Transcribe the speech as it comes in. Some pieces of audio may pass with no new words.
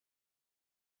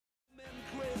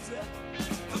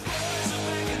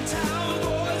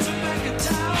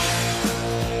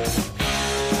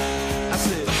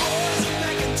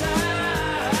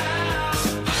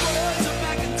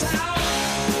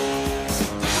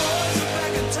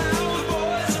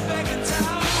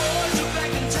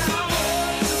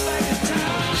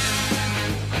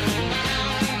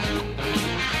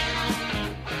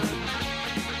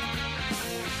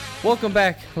Welcome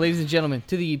back, ladies and gentlemen,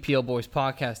 to the EPL Boys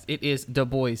podcast. It is the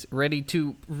boys ready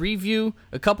to review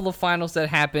a couple of finals that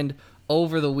happened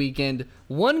over the weekend.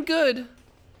 One good,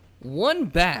 one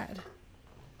bad.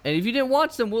 And if you didn't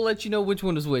watch them, we'll let you know which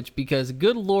one is which, because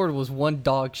good Lord was one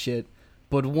dog shit,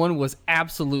 but one was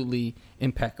absolutely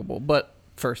impeccable. But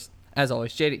first, as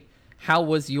always, JD, how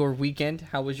was your weekend?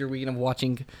 How was your weekend of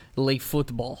watching Le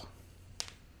Football?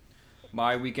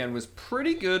 My weekend was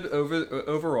pretty good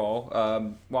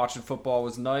overall. Watching football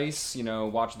was nice. You know,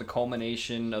 watching the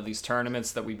culmination of these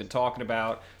tournaments that we've been talking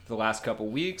about for the last couple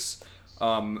weeks.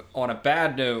 On a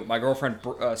bad note, my girlfriend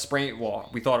sprained. Well,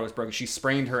 we thought it was broken. She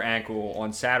sprained her ankle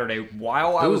on Saturday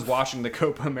while I was watching the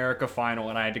Copa America final,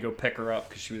 and I had to go pick her up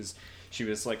because she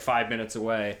was like 5 minutes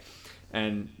away,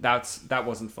 and that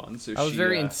wasn't fun. So I was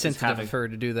very insensitive of her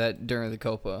to do that during the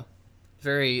Copa.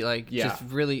 Very, just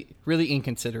really, really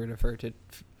inconsiderate of her to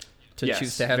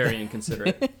choose to have very that.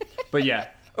 Inconsiderate. But yeah,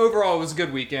 overall, it was a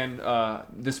good weekend.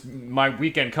 My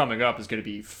weekend coming up is going to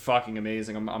be fucking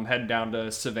amazing. I'm heading down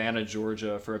to Savannah,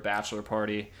 Georgia for a bachelor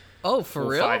party. Oh, for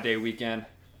real? 5-day weekend.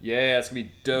 Yeah, it's going to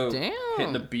be dope. Damn.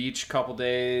 Hitting the beach a couple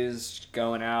days,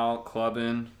 going out,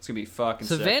 clubbing. It's going to be fucking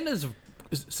sick.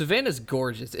 Savannah's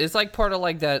gorgeous. It's like part of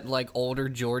like that like older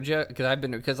Georgia,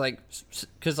 because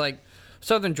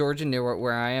Southern Georgia, near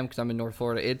where I am, because I'm in North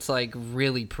Florida, it's, like,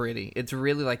 really pretty. It's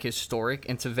really, like, historic,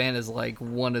 and Savannah's, like,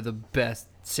 one of the best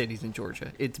cities in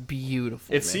Georgia. It's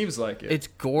beautiful, It seems like it. It's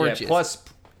gorgeous. Yeah,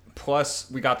 plus,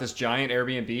 we got this giant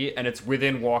Airbnb, and it's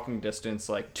within walking distance,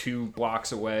 like, 2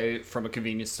 blocks away from a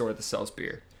convenience store that sells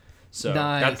beer. So,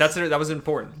 nice. that was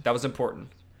important. That was important.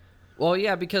 Well,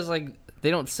 yeah, because, like,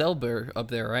 they don't sell beer up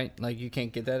there, right? Like, you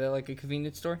can't get that at, like, a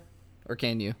convenience store? Or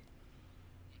can you?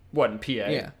 What, in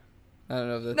PA? Yeah. I don't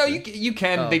know if that's... No, you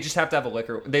can. Oh. They just have to have a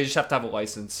liquor. They just have to have a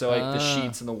license. So, like, the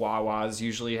Sheetz and the Wawas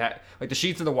usually have... Like, the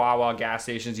Sheetz and the Wawa gas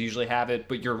stations usually have it,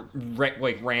 but your,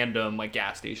 random, like,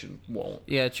 gas station won't.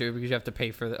 Yeah, true, because you have to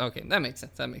pay for the... Okay, that makes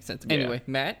sense. Anyway, yeah.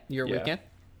 Matt, your weekend?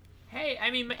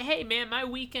 Hey, man, my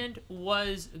weekend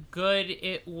was good.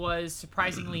 It was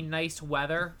surprisingly nice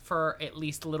weather for at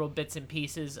least little bits and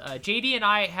pieces. JD and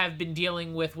I have been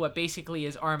dealing with what basically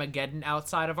is Armageddon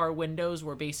outside of our windows,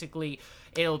 where basically...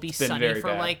 It'll be sunny for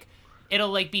bad.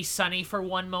 It'll be sunny for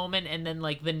one moment, and then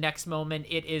like the next moment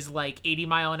it is like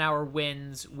 80-mile-an-hour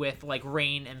winds with like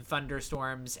rain and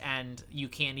thunderstorms, and you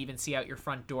can't even see out your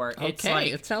front door. Okay, it's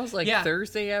like, it sounds like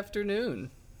Thursday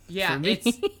afternoon. Yeah, for me.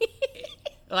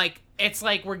 It's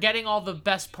like we're getting all the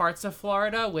best parts of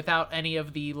Florida without any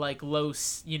of the like low,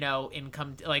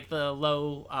 income, like the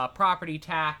low property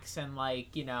tax and I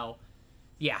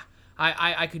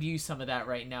could use some of that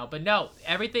right now. But no,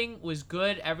 everything was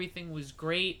good. Everything was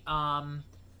great. I'm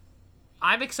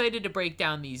excited to break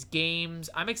down these games.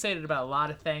 I'm excited about a lot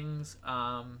of things.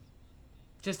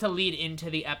 Just to lead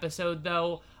into the episode,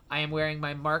 though, I am wearing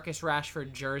my Marcus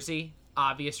Rashford jersey,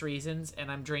 obvious reasons,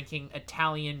 and I'm drinking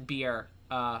Italian beer,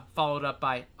 followed up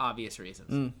by obvious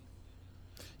reasons.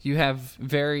 You have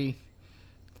very,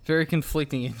 very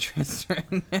conflicting interests right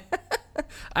now.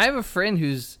 I have a friend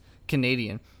who's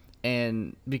Canadian.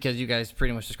 And because you guys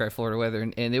pretty much describe Florida weather,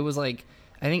 and it was like,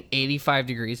 I think 85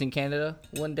 degrees in Canada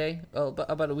one day,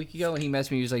 about a week ago, and he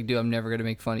messaged me, he was like, dude, I'm never going to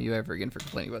make fun of you ever again for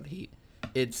complaining about the heat.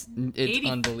 It's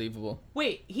unbelievable.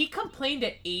 Wait, he complained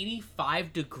at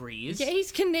 85 degrees? Yeah,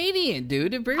 he's Canadian,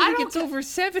 dude. It barely gets over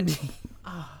 70.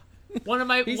 How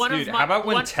about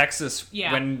when Texas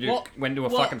went to a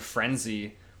fucking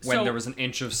frenzy? When there was an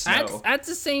inch of snow. That's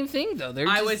the same thing, though.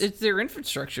 It's their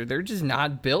infrastructure. They're just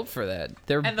not built for that.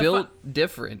 They're built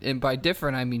different, and by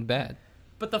different, I mean bad.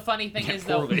 But the funny thing is,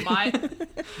 though,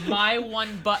 my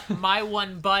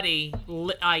one buddy,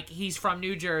 like, he's from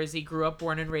New Jersey, grew up,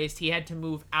 born and raised. He had to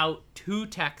move out to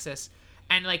Texas,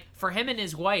 and like for him and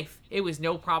his wife, it was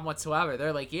no problem whatsoever.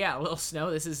 They're like, yeah, a little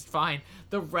snow, this is fine.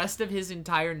 The rest of his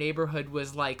entire neighborhood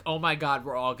was like, oh my God,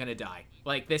 we're all gonna die.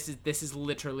 Like, this is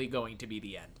literally going to be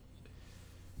the end.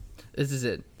 This is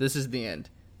it. This is the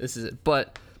end. This is it.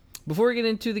 But before we get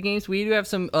into the games, we do have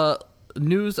some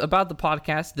news about the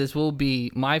podcast. This will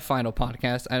be my final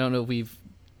podcast. I don't know if we've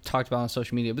talked about it on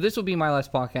social media, but this will be my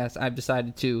last podcast. I've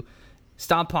decided to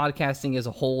stop podcasting as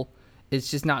a whole.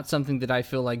 It's just not something that I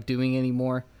feel like doing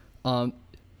anymore.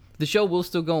 The show will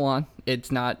still go on.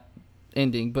 It's not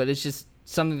ending, but it's just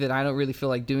something that I don't really feel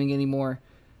like doing anymore.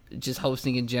 Just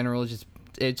hosting in general,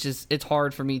 it's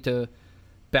hard for me to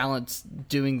balance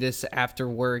doing this after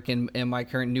work and my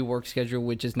current new work schedule,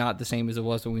 which is not the same as it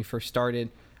was when we first started.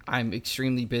 I'm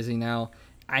extremely busy now.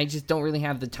 I just don't really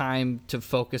have the time to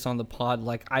focus on the pod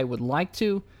like I would like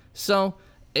to. So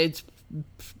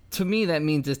to me, that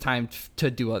means it's time to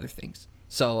do other things.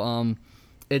 So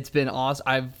it's been awesome.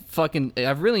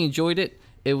 I've really enjoyed it.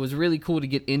 It was really cool to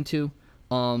get into,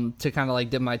 to kind of like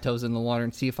dip my toes in the water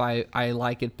and see if I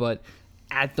like it. But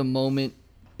at the moment,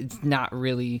 it's not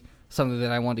really something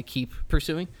that I want to keep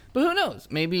pursuing. But who knows?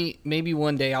 Maybe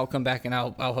one day I'll come back and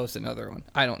I'll host another one.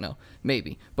 I don't know.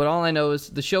 Maybe. But all I know is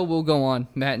the show will go on.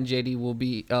 Matt and JD will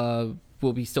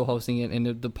be still hosting it,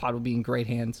 and the pod will be in great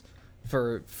hands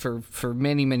for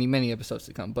many, many, many episodes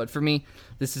to come. But for me,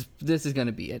 this is going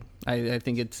to be it. I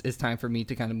think it's time for me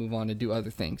to kind of move on and do other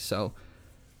things. So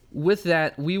with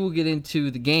that, we will get into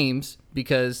the games,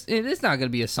 because it's not going to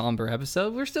be a somber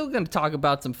episode. We're still going to talk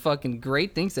about some fucking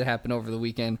great things that happened over the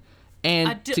weekend.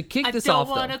 And to kick this off, I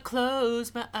don't want to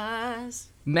close my eyes.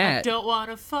 Matt. I don't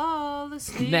want to fall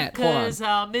asleep, Matt, hold on. because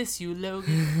I'll miss you,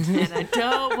 Logan. And I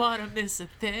don't want to miss a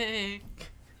thing.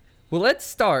 Well, let's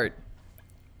start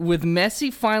with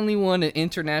Messi finally won an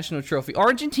international trophy.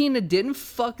 Argentina didn't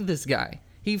fuck this guy.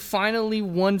 He finally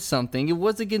won something. It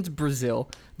was against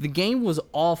Brazil. The game was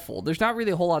awful. There's not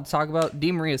really a whole lot to talk about.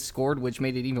 Di Maria scored, which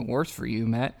made it even worse for you,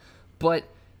 Matt. But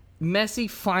Messi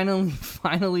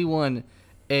finally won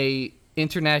a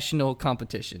international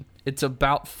competition. It's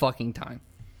about fucking time.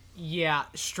 Yeah,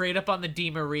 straight up on the Di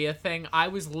Maria thing, I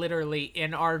was literally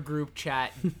in our group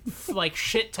chat, like,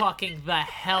 shit-talking the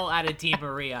hell out of Di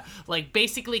Maria. Like,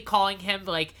 basically calling him,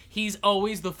 like, he's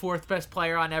always the fourth best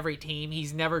player on every team.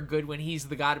 He's never good when he's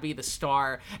got to be the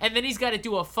star. And then he's got to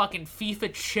do a fucking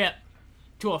FIFA chip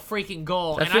to a freaking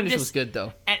goal. That finish was good,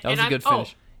 though. That was a good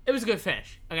finish. It was a good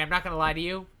finish. Okay, I'm not going to lie to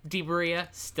you. Di Maria,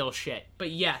 still shit. But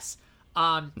yes...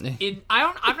 I'm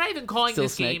not even calling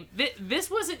this game.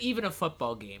 This wasn't even a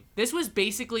football game. This was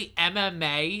basically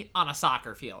MMA on a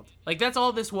soccer field. Like, that's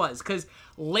all this was. Because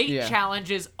late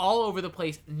challenges all over the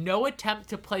place. No attempt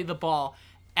to play the ball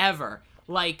ever.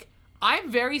 Like,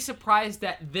 I'm very surprised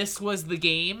that this was the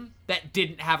game that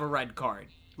didn't have a red card.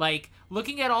 Like,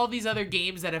 looking at all these other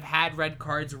games that have had red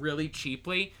cards really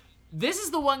cheaply, this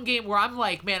is the one game where I'm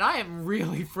like, man, I am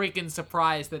really freaking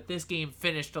surprised that this game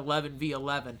finished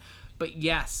 11-11. But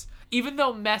yes, even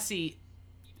though Messi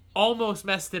almost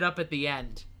messed it up at the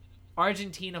end,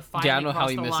 Argentina finally crossed the line. Yeah, I don't know how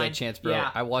he missed that chance, bro. Yeah.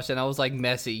 I watched it and I was like,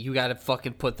 Messi, you got to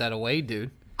fucking put that away,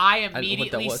 dude. I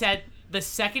immediately said, the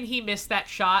second he missed that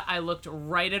shot, I looked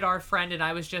right at our friend and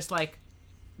I was just like,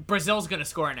 Brazil's going to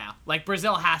score now. Like,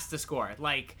 Brazil has to score.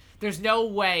 Like, there's no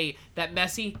way that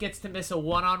Messi gets to miss a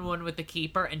one-on-one with the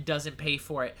keeper and doesn't pay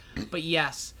for it. But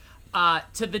yes,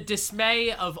 to the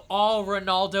dismay of all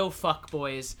Ronaldo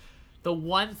fuckboys, the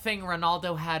one thing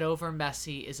Ronaldo had over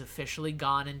Messi is officially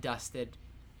gone and dusted.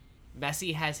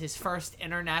 Messi has his first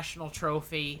international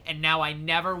trophy, and now I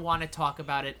never want to talk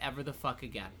about it ever the fuck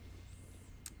again.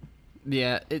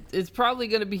 Yeah, it's probably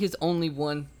going to be his only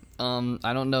one.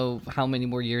 I don't know how many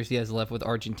more years he has left with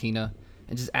Argentina,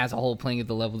 and just as a whole playing at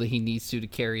the level that he needs to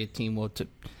carry a team.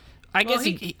 I guess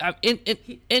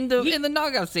in the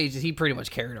knockout stages, he pretty much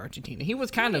carried Argentina. He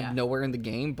was kind of nowhere in the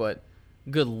game, but...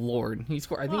 Good Lord. He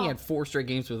scored. I think he had 4 straight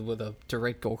games with a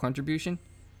direct goal contribution.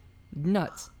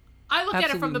 Nuts. I look at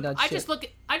it from the I just look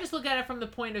at it from the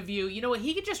point of view, you know what,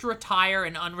 he could just retire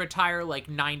and unretire like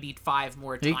 95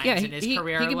 more times in his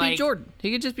career. He could be Jordan.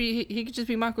 He could just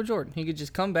be Michael Jordan. He could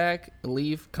just come back,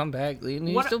 leave, come back, leave, and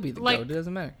he'd still be the GOAT. It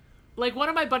doesn't matter. Like, one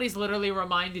of my buddies literally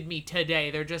reminded me today.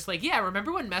 They're just like, yeah,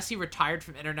 remember when Messi retired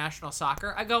from international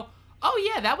soccer? I go,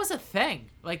 oh yeah, that was a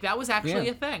thing. Like, that was actually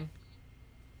a thing.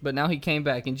 But now he came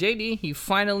back. And JD, he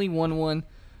finally won one.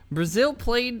 Brazil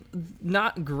played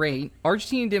not great.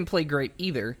 Argentina didn't play great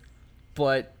either.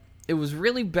 But it was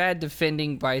really bad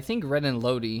defending by, I think, Red and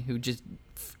Lodi, who just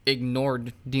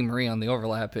ignored Di Maria on the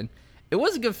overlap. And it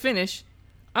was a good finish.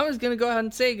 I was going to go ahead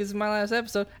and say, because it's my last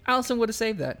episode, Allison would have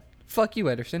saved that. Fuck you,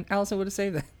 Ederson. Allison would have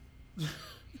saved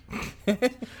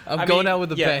that. I'm going out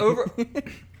with a bang.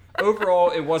 Overall,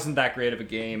 it wasn't that great of a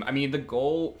game. I mean, the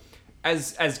goal,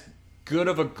 as good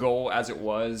of a goal as it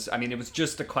was, I mean, it was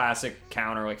just a classic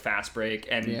counter, like fast break,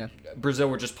 and Brazil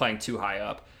were just playing too high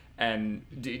up, and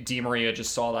Di Maria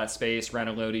just saw that space.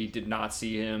 Raneloti did not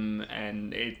see him,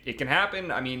 and it can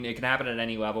happen. I mean, it can happen at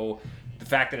any level. The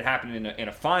fact that it happened in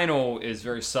a final is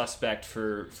very suspect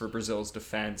for Brazil's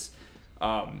defense.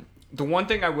 The one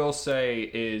thing I will say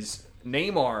is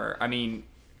Neymar, I mean,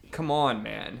 come on,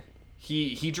 man.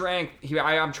 he drank.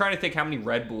 I'm trying to think how many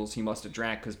Red Bulls he must have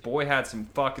drank, because boy had some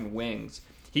fucking wings.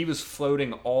 He was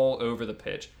floating all over the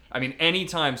pitch. I mean,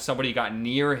 anytime somebody got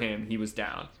near him, he was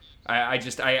down.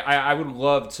 I would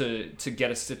love to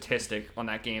get a statistic on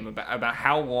that game about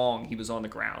how long he was on the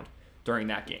ground during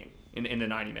that game in the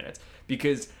 90 minutes,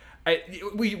 because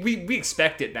we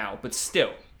expect it now, but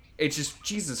still, it's just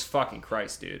Jesus fucking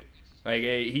Christ, dude. Like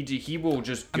he will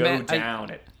just go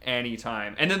down at any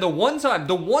time. And then the one time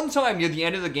near the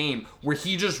end of the game where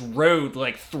he just rode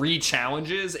like 3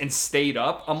 challenges and stayed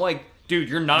up, I'm like, dude,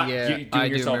 you're not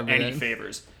doing yourself any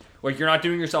favors. Like, you're not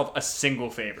doing yourself a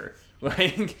single favor.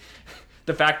 Like,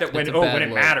 the fact that when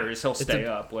it matters, he'll stay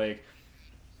up. Like,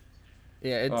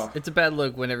 yeah, it's a bad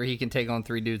look whenever he can take on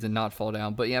 3 dudes and not fall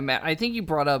down. But yeah, Matt, I think you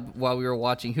brought up while we were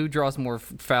watching who draws more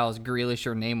fouls, Grealish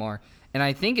or Neymar, and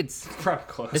I think it's probably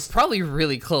close. It's probably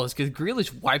really close because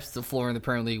Grealish wipes the floor in the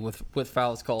Premier League with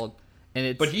fouls called, and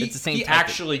it's the same. He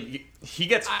actually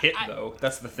gets hit though.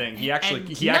 That's the thing. He actually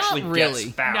gets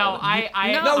fouled. No,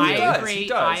 I agree. He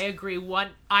does. I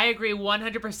agree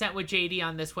 100% with JD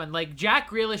on this one. Like, Jack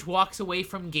Grealish walks away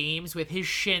from games with his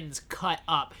shins cut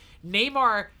up.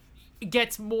 Neymar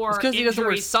gets more. It's because he doesn't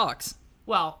wear socks.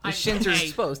 Well, his shins are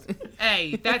exposed.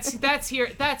 Hey, that's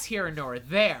here nor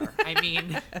there. I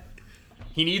mean,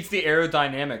 he needs the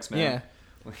aerodynamics, man. Yeah.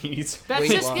 He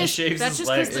shaves his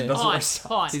legs and doesn't wear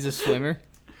socks. He's a swimmer.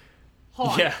 Hold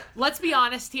on. Yeah. Let's be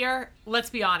honest here.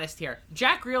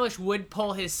 Jack Grealish would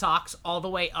pull his socks all the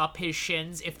way up his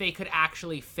shins if they could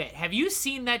actually fit. Have you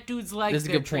seen that dude's legs? That's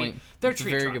a good point. They're That's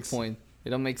tree a very trunks. good point.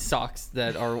 They don't make socks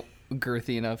that are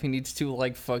girthy enough. He needs 2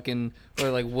 wooden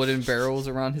barrels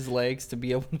around his legs to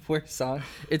be able to wear socks.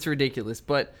 It's ridiculous,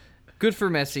 but good for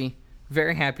Messi.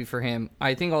 Very happy for him.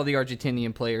 I think all the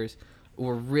Argentinian players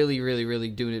were really, really, really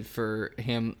doing it for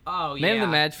him. Oh, yeah. Man of the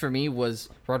match for me was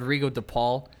Rodrigo de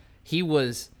Paul. He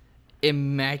was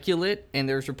immaculate, and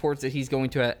there's reports that he's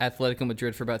going to Atletico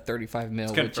Madrid for about 35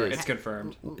 mil. It's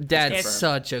confirmed. That's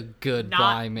such a good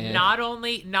buy, man. Not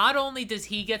only does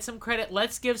he get some credit,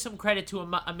 let's give some credit to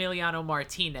Emiliano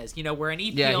Martinez. You know, we're an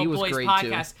EPL Boys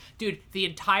podcast. Dude, the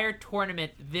entire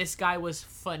tournament, this guy was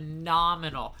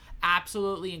phenomenal.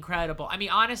 Absolutely incredible. I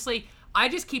mean, honestly, I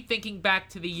just keep thinking back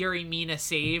to the Yuri Mina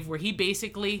save where he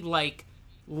basically, like,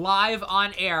 live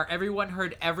on air, everyone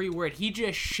heard every word. He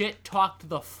just shit-talked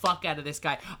the fuck out of this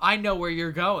guy. I know where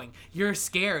you're going. You're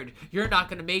scared. You're not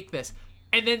going to make this.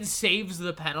 And then saves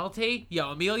the penalty.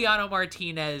 Yo, Emiliano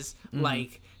Martinez,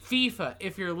 like, FIFA,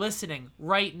 if you're listening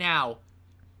right now,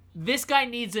 this guy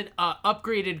needs an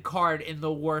upgraded card in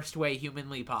the worst way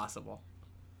humanly possible.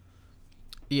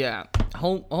 Yeah,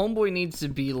 homeboy needs to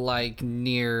be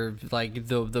near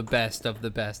the best of the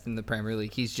best in the Premier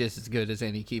League. He's just as good as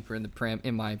any keeper in the Prem,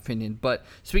 in my opinion. But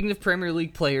speaking of Premier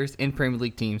League players in Premier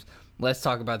League teams, let's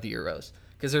talk about the Euros,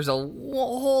 because there's a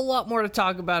whole lot more to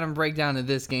talk about and break down in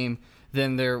this game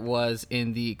than there was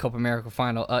in the Copa America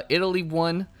final. Italy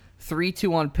won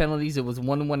 3-2 on penalties. It was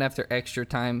 1-1 after extra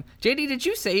time. JD, did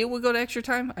you say it would go to extra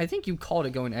time? I think you called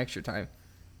it going to extra time.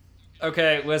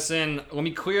 Okay, listen, let me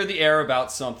clear the air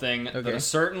about something that a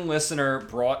certain listener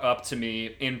brought up to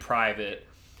me in private.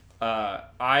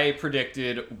 I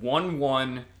predicted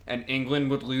 1-1 and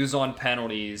England would lose on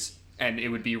penalties, and it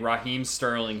would be Raheem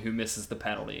Sterling who misses the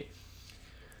penalty.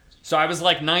 So I was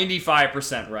like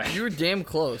 95% right. You were damn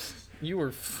close. You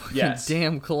were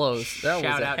damn close. That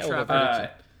was a hell of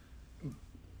a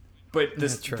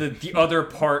prediction. But the other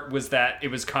part was that it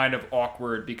was kind of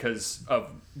awkward because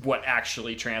of what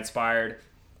actually transpired,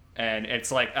 and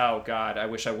it's like, oh god, I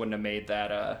wish I wouldn't have made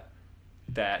that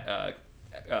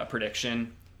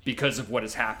prediction because of what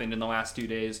has happened in the last 2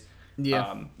 days.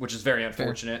 Yeah, which is very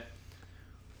unfortunate.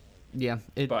 Yeah,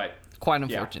 but quite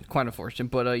unfortunate. Quite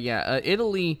unfortunate. But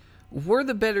Italy were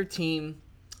the better team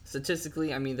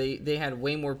statistically. I mean, they had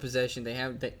way more possession. They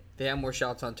have more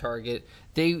shots on target.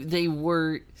 They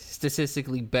were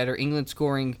statistically better. England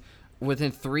scoring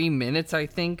within 3 minutes, I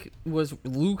think, was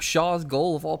Luke Shaw's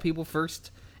goal of all people.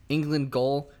 First England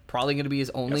goal, probably going to be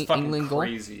his only England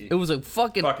crazy. Goal. It was a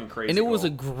fucking crazy, and it was goal.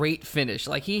 a great finish.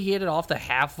 Like, he hit it off the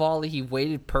half volley. He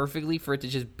waited perfectly for it to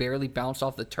just barely bounce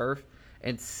off the turf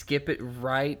and skip it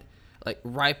right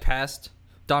past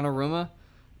Donnarumma.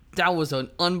 That was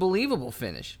an unbelievable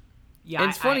finish. Yeah,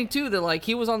 and it's funny too that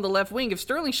he was on the left wing. If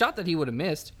Sterling shot that, he would have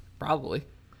missed probably.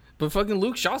 But fucking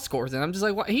Luke Shaw scores, and I'm just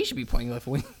like, why? He should be playing left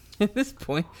wing at this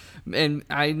point. And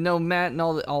I know Matt and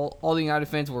all the United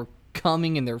fans were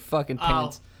coming in their fucking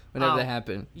pants whenever that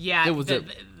happened. Yeah, it was the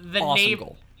awesome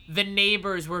goal. The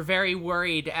neighbors were very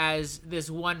worried as this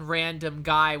one random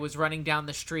guy was running down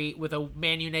the street with a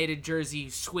Man United jersey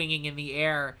swinging in the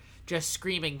air, just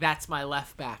screaming, "That's my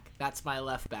left back. That's my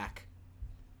left back."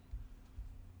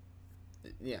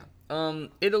 Yeah.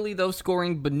 Italy though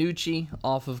scoring Bonucci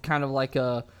off of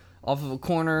a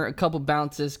corner, a couple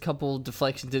bounces, couple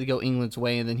deflections did go England's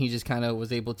way, and then he just kind of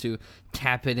was able to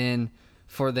tap it in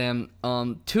for them.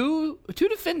 Two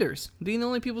defenders being the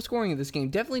only people scoring in this game.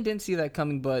 Definitely didn't see that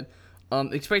coming, but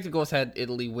expected goals had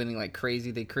Italy winning like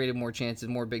crazy. They created more chances,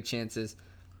 more big chances.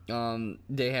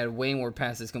 They had way more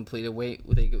passes completed.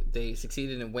 They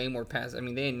succeeded in way more passes. I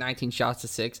mean, they had 19 shots to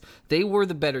 6. They were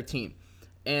the better team,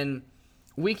 and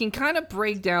we can kind of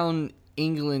break down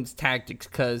England's tactics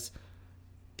because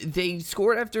they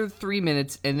scored after 3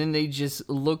 minutes, and then they just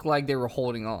looked like they were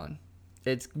holding on.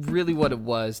 It's really what it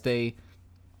was. They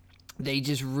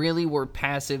just really were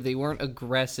passive. They weren't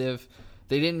aggressive.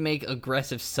 They didn't make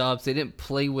aggressive subs. They didn't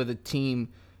play with a team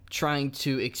trying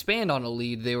to expand on a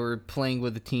lead. They were playing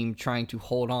with a team trying to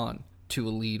hold on to a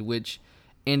lead, which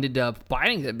ended up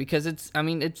biting them because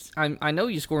I know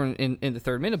you score in the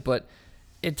 3rd minute, but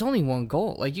it's only 1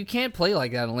 goal. Like, you can't play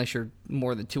like that unless you're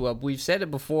more than 2 up. We've said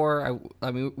it before.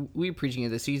 We were preaching it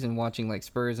this season, watching like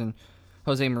Spurs and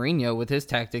Jose Mourinho with his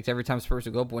tactics. Every time Spurs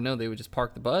would go up 1-0, they would just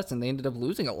park the bus, and they ended up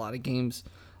losing a lot of games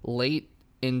late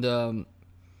in the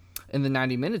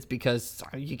 90 minutes because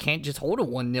you can't just hold a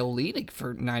 1-0 lead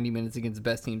for 90 minutes against the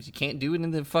best teams. You can't do it in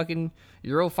the fucking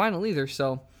Euro final either.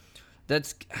 So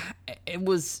it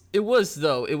was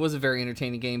a very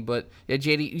entertaining game. But yeah,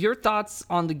 JD, your thoughts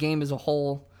on the game as a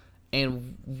whole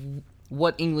and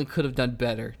what England could have done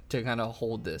better to kind of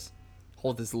hold this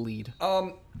lead.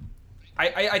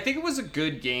 I think it was a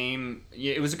good game.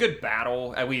 Yeah, it was a good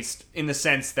battle, at least in the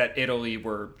sense that Italy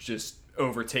were just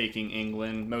overtaking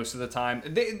England most of the time.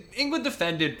 England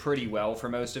defended pretty well for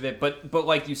most of it, but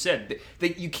like you said,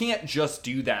 you can't just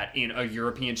do that in a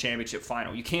European Championship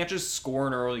final. You can't just score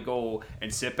an early goal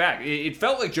and sit back. It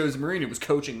felt like Jose Mourinho was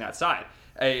coaching that side,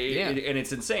 and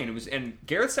it's insane. And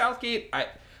Gareth Southgate,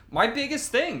 my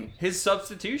biggest thing, his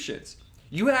substitutions.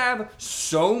 You have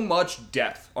so much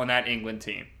depth on that England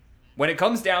team. When it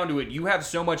comes down to it, you have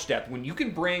so much depth. When you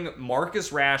can bring Marcus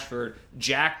Rashford,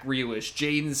 Jack Grealish,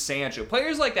 Jadon Sancho,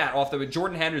 players like that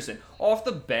Jordan Henderson, off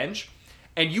the bench,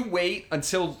 and you wait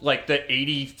until like the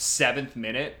 87th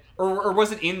minute, or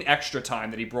was it in extra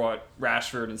time that he brought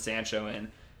Rashford and Sancho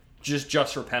in just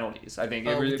for penalties? I think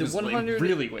it was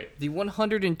really late. The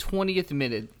 120th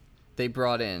minute they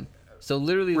brought in. So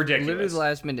literally the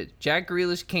last minute. Jack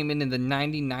Grealish came in the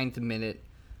 99th minute.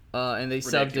 And they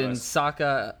subbed in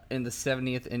Saka in the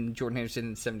 70th and Jordan Henderson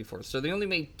in the 74th. So they only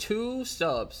made 2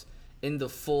 subs in the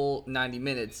full 90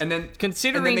 minutes. And then they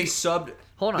subbed.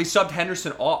 Hold on. They subbed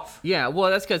Henderson off. Yeah, well,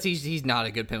 that's because he's not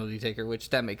a good penalty taker, which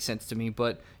that makes sense to me.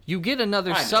 But you get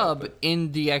another sub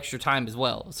in the extra time as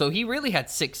well. So he really had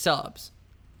 6 subs,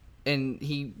 and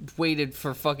he waited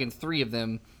for fucking 3 of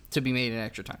them to be made in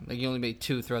extra time. Like, he only made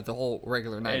 2 throughout the whole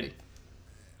regular 90.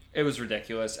 It was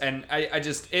ridiculous, and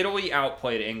Italy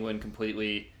outplayed England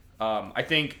completely. I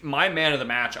think my man of the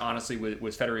match, honestly,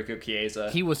 was Federico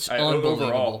Chiesa. He was unbelievable.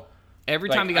 Overall, every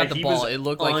time he got the ball, it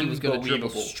looked like he was going to dribble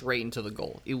straight into the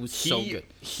goal. It was so good.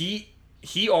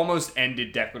 He almost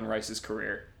ended Declan Rice's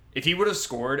career. If he would have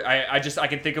scored, I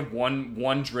can think of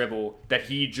one dribble that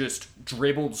he just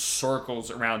dribbled circles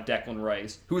around Declan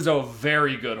Rice, who is a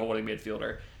very good holding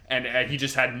midfielder. And he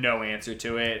just had no answer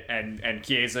to it, and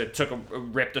Chiesa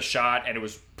ripped a shot, and it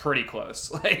was pretty close.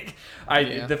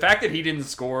 The fact that he didn't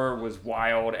score was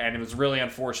wild, and it was really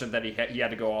unfortunate that he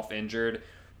had to go off injured.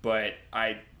 But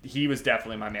he was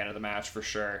definitely my man of the match for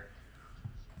sure.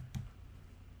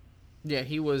 Yeah,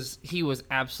 he was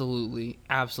absolutely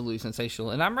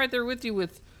sensational, and I'm right there with you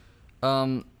with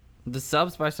the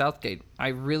subs by Southgate. I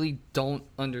really don't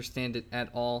understand it at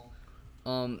all,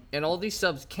 and all these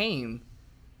subs came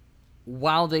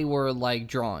while they were like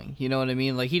drawing, you know what I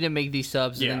mean? Like, he didn't make these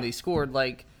subs and then they scored.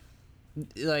 Like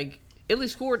Italy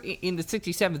scored in the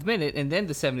 67th minute, and then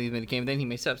the 70th minute came, and then he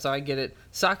made subs. So I get it.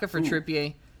 Saka for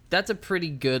Trippier, that's a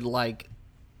pretty good like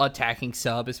attacking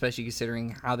sub, especially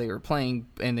considering how they were playing,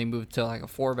 and they moved to like a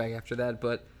 4-back after that.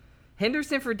 But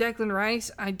Henderson for Declan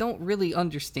Rice, I don't really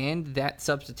understand that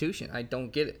substitution. I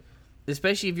don't get it.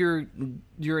 Especially if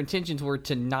your intentions were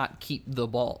to not keep the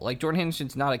ball. Like, Jordan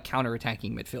Henderson's not a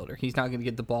counter-attacking midfielder. He's not going to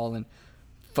get the ball and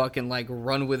fucking like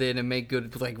run with it and make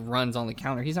good like runs on the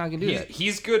counter. He's not going to do that.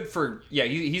 He's good for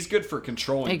he's good for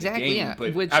controlling the game. Yeah.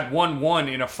 But at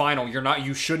 1-1 in a final,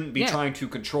 you shouldn't be trying to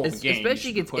control the game.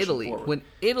 Especially against Italy, when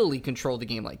Italy controlled the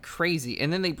game like crazy,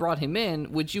 and then they brought him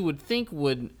in, which you would think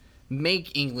would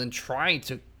make England try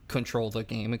to control the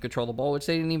game and control the ball, which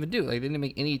they didn't even do. Like, they didn't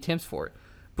make any attempts for it.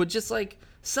 But just like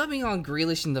subbing on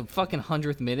Grealish in the fucking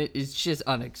 100th minute is just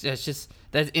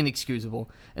that's inexcusable.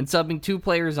 And subbing 2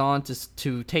 players on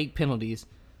to take penalties,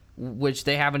 which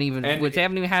they haven't even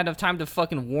had enough time to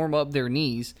fucking warm up their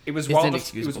knees. It was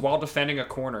while defending a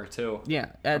corner too. Yeah,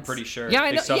 I'm pretty sure. Yeah,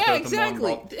 I know. Yeah,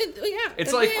 exactly.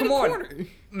 It's like, come on,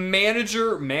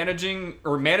 management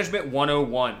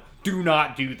 101. Do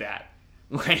not do that.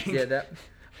 Like, yeah, that.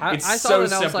 I saw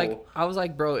it and simple. I was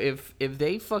like, bro, if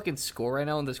they fucking score right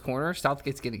now in this corner,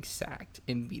 Southgate's getting sacked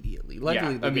immediately.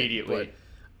 Luckily, immediately.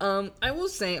 I will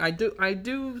say, I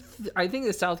think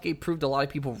that Southgate proved a lot of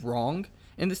people wrong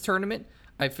in this tournament.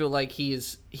 I feel like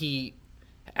he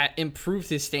improved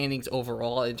his standings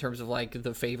overall in terms of like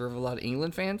the favor of a lot of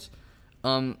England fans.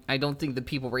 I don't think the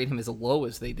people rate him as low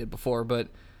as they did before, but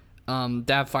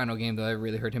that final game though, I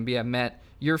really hurt him. But yeah, Matt,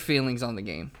 your feelings on the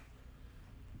game?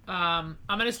 I'm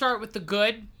gonna start with the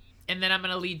good, and then I'm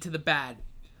gonna lead to the bad.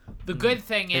 The good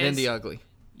thing is, and then the ugly.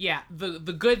 Yeah, the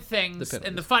good things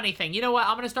and the funny thing. You know what?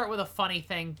 I'm gonna start with a funny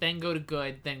thing, then go to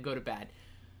good, then go to bad.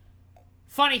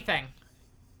 Funny thing.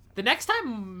 The next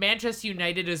time Manchester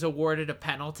United is awarded a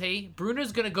penalty,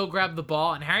 Bruno's going to go grab the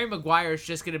ball, and Harry Maguire is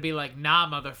just going to be like, nah,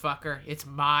 motherfucker, it's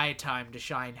my time to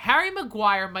shine. Harry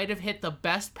Maguire might have hit the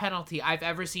best penalty I've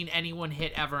ever seen anyone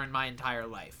hit ever in my entire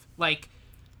life. Like,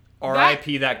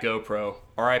 R.I.P. that GoPro.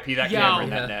 R.I.P. that camera in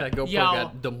that net. That GoPro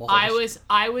got demolished.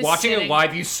 I was watching sitting, it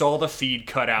live, you saw the feed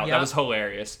cut out. Yep. That was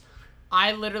hilarious.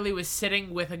 I literally was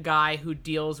sitting with a guy who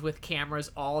deals with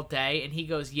cameras all day, and he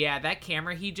goes, yeah, that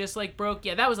camera he just, like, broke,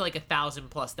 yeah, that was, like,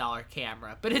 $1,000+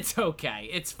 camera, but it's okay.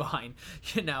 It's fine.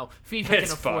 You know, FIFA can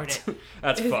afford it.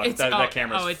 That's fucked. That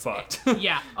camera's fucked.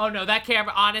 Yeah. Oh, no, that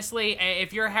camera, honestly,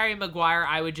 if you're Harry Maguire,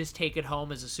 I would just take it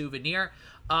home as a souvenir.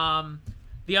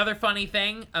 The other funny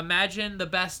thing, imagine the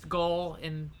best goal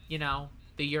in, you know,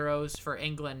 the Euros for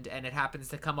England, and it happens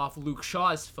to come off Luke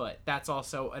Shaw's foot. That's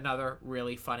also another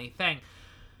really funny thing.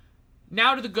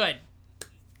 Now to the good.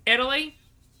 Italy,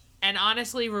 and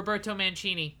honestly, Roberto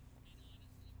Mancini.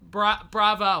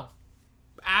 Bravo.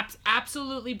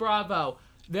 Absolutely bravo.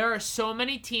 There are so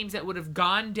many teams that would have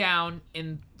gone down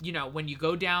in, you know, when you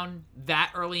go down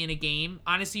that early in a game.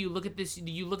 Honestly, you look at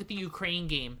the Ukraine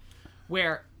game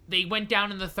where they went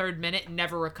down in the 3rd minute and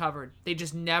never recovered. They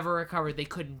just never recovered. They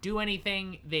couldn't do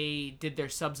anything. They did their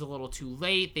subs a little too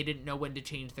late. They didn't know when to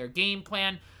change their game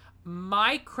plan.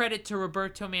 My credit to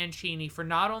Roberto Mancini for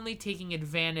not only taking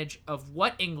advantage of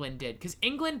what England did, because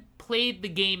England played the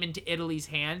game into Italy's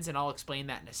hands, and I'll explain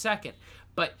that in a second,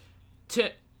 but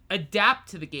to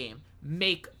adapt to the game,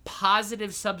 make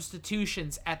positive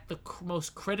substitutions at the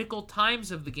most critical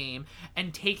times of the game,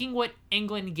 and taking what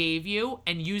England gave you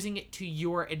and using it to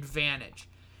your advantage.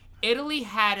 Italy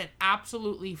had an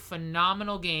absolutely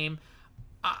phenomenal game.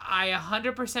 I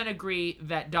 100% agree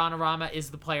that Donnarumma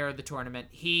is the player of the tournament.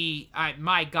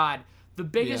 My God, the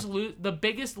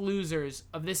biggest losers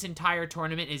of this entire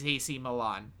tournament is AC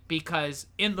Milan, because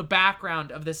in the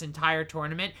background of this entire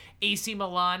tournament, AC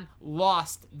Milan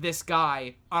lost this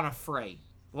guy on a free.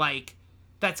 Like,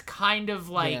 that's kind of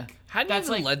like... Yeah. How do you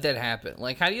even let that happen?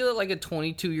 Like, how do you let, like, a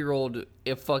 22-year-old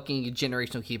fucking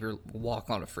generational keeper walk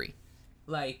on a free?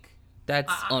 Like...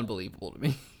 That's unbelievable to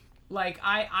me. Like,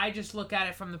 I just look at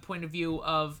it from the point of view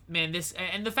of, man, this...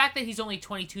 And the fact that he's only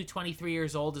 22, 23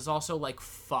 years old is also like,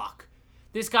 fuck.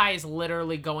 This guy is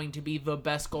literally going to be the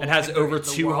best goalkeeper. And has over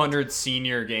 200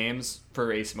 senior games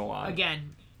for AC Milan.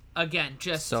 Again,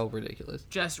 just... So ridiculous.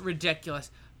 Just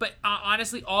ridiculous. But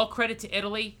honestly, all credit to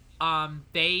Italy.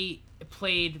 They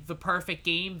played the perfect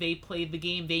game. They played the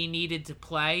game they needed to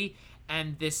play.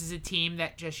 And this is a team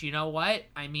that just, you know what?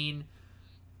 I mean,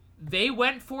 they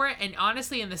went for it. And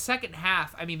honestly, in the second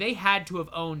half, I mean, they had to have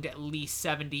owned at least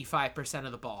 75%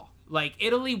 of the ball. Like,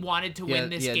 Italy wanted to win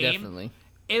this game. Yeah, definitely.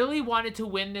 Italy wanted to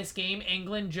win this game.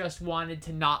 England just wanted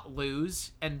to not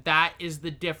lose. And that is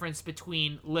the difference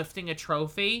between lifting a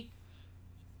trophy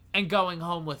and going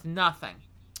home with nothing.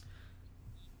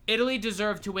 Italy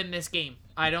deserved to win this game.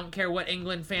 I don't care what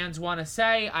England fans want to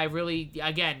say.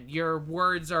 Again, your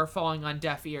words are falling on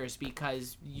deaf ears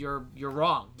because you're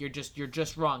wrong. You're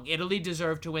just wrong. Italy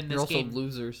deserved to win this game. You're also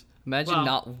losers. Imagine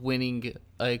not winning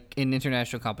an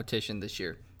international competition this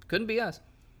year. Couldn't be us.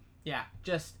 Yeah,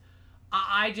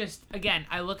 again,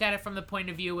 I look at it from the point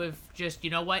of view of just, you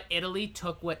know what? Italy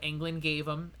took what England gave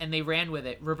them, and they ran with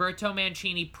it. Roberto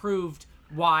Mancini proved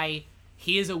why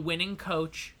he is a winning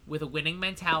coach with a winning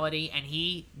mentality, and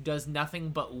he does nothing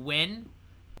but win.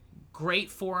 Great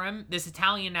for him. This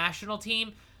Italian national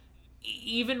team,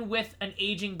 even with an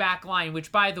aging back line,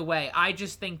 which, by the way, I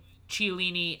just think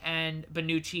Chiellini and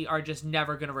Bonucci are just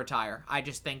never going to retire. I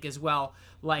just think as well.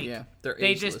 Like, yeah, they're they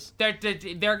ageless.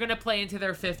 they're going to play into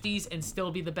their 50s and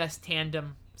still be the best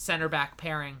tandem center back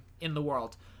pairing in the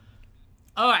world.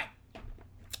 All right.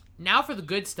 Now for the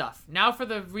good stuff. Now for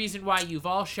the reason why you've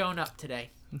all shown up today.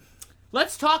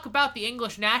 Let's talk about the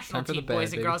English national team,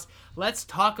 boys and girls. Let's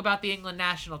talk about the England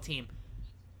national team.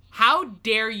 How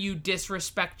dare you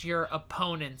disrespect your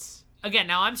opponents? Again,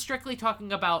 now I'm strictly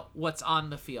talking about what's on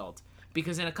the field,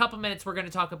 because in a couple minutes we're going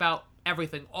to talk about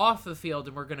everything off the field,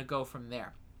 and we're going to go from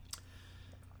there.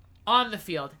 On the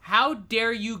field, how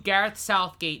dare you, Gareth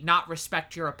Southgate, not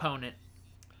respect your opponent?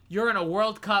 You're in a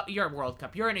World Cup.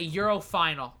 You're in a Euro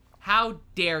final. How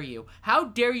dare you? How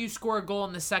dare you score a goal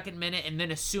in the second minute and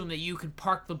then assume that you can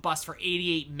park the bus for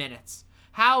 88 minutes?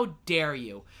 How dare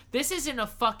you? This isn't a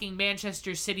fucking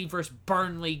Manchester City versus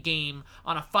Burnley game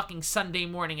on a fucking Sunday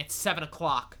morning at 7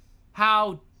 o'clock.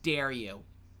 How dare you?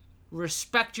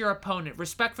 Respect your opponent.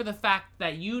 Respect for the fact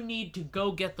that you need to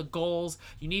go get the goals,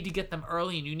 you need to get them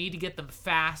early, and you need to get them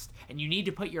fast, and you need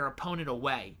to put your opponent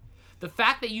away. The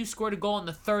fact that you scored a goal in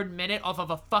the third minute off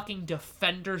of a fucking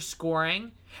defender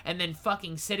scoring and then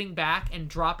fucking sitting back and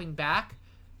dropping back.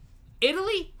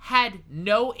 Italy had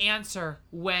no answer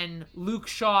when Luke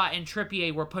Shaw and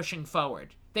Trippier were pushing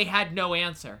forward. They had no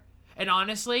answer. And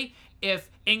honestly,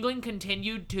 if England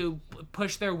continued to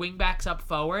push their wingbacks up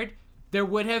forward, there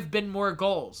would have been more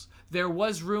goals. There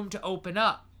was room to open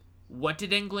up. What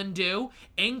did England do?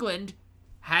 England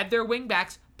had their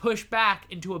wingbacks push back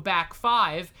into a back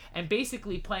five and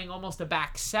basically playing almost a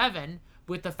back seven,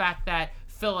 with the fact that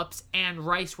Phillips and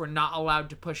Rice were not allowed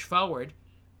to push forward.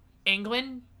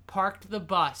 England parked the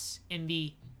bus in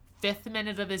the 5th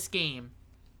minute of this game,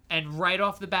 and right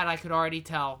off the bat I could already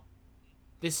tell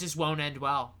this just won't end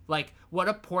well. Like, what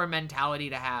a poor mentality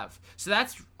to have. So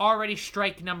that's already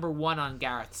strike number 1 on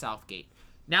Gareth Southgate.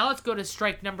 Now let's go to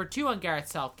strike number 2 on Gareth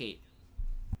Southgate.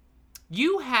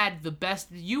 You had the best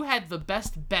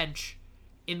bench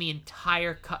in the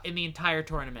entire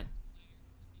tournament.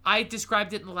 I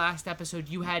described it in the last episode.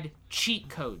 You had cheat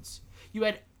codes. You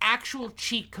had actual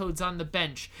cheat codes on the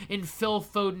bench in Phil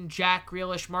Foden, Jack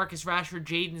Grealish, Marcus Rashford,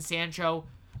 Jadon Sancho,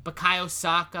 Bukayo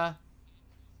Saka,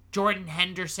 Jordan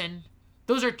Henderson.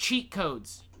 Those are cheat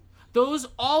codes.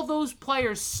 All those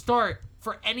players start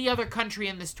for any other country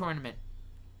in this tournament.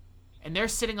 And they're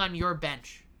sitting on your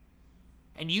bench.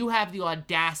 And you have the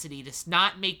audacity to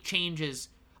not make changes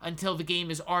until the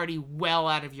game is already well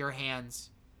out of your hands.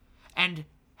 And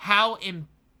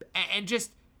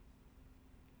just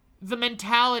the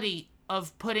mentality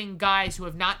of putting guys who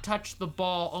have not touched the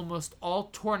ball almost all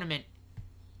tournament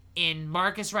in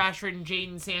Marcus Rashford and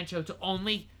Jadon Sancho to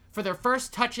only, for their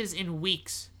first touches in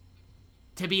weeks,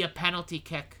 to be a penalty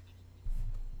kick.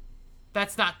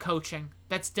 That's not coaching.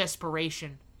 That's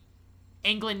desperation.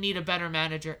 England need a better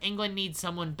manager. England needs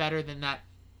someone better than that.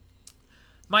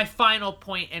 My final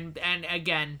point, and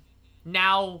again,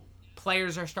 now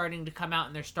players are starting to come out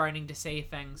and they're starting to say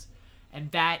things,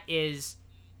 and that is,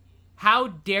 how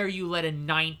dare you let a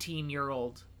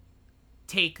 19-year-old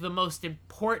take the most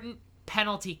important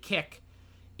penalty kick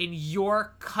in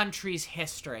your country's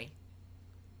history?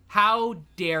 How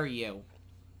dare you?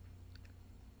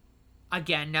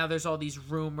 Again, now there's all these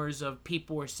rumors of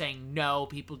people were saying no,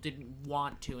 people didn't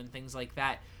want to, and things like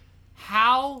that.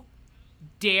 How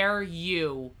dare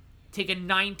you take a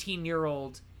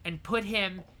 19-year-old and put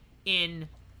him in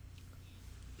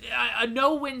a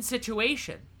no-win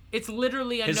situation? It's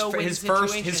literally a no-win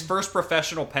situation. His first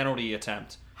professional penalty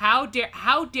attempt. How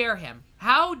dare him?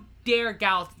 How dare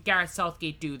Gareth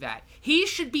Southgate do that? He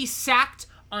should be sacked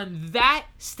on that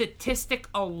statistic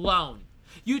alone.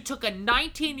 You took a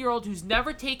 19-year-old who's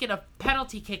never taken a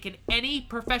penalty kick in any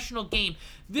professional game.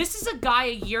 This is a guy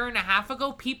a year and a half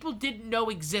ago people didn't know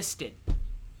existed.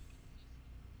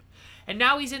 And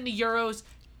now he's in the Euros,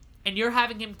 and you're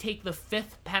having him take the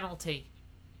 5th penalty.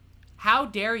 How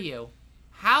dare you?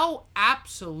 How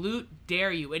absolute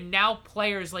dare you? And now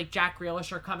players like Jack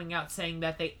Grealish are coming out saying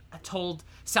that they told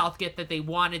Southgate that they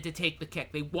wanted to take the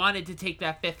kick. They wanted to take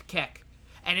that 5th kick.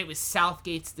 And it was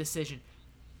Southgate's decision.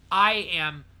 I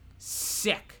am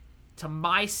sick to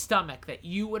my stomach that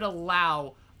you would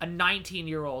allow a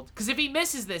 19-year-old. Because if he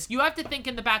misses this, you have to think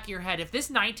in the back of your head, if this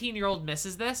 19-year-old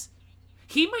misses this,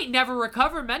 he might never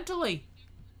recover mentally.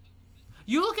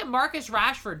 You look at Marcus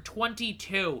Rashford,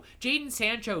 22. Jadon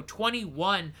Sancho,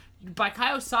 21.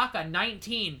 Bukayo Saka,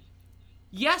 19.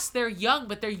 Yes, they're young,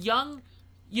 but they're young,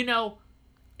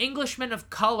 Englishmen of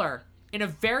color in a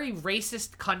very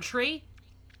racist country.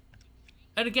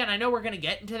 and again, I know we're going to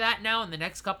get into that now in the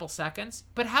next couple seconds,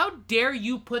 but how dare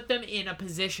you put them in a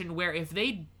position where if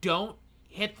they don't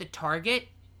hit the target,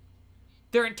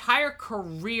 their entire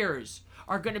careers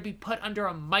are going to be put under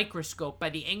a microscope by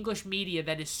the English media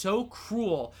that is so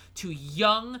cruel to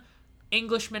young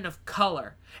Englishmen of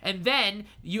color. And then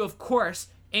you, of course,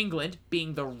 England,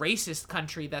 being the racist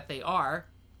country that they are,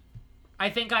 I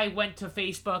think I went to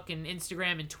Facebook and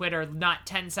Instagram and Twitter not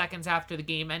 10 seconds after the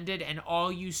game ended, and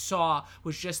all you saw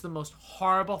was just the most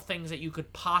horrible things that you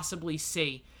could possibly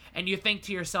see. And you think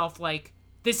to yourself, like,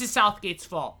 this is Southgate's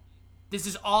fault. This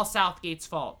is all Southgate's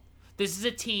fault. This is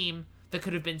a team that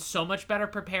could have been so much better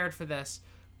prepared for this,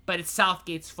 but it's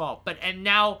Southgate's fault. And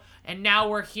now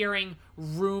we're hearing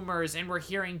rumors and we're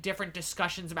hearing different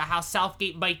discussions about how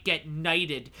Southgate might get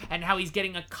knighted and how he's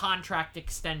getting a contract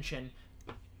extension.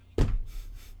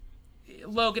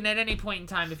 Logan, at any point in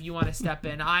time, if you want to step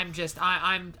in, You're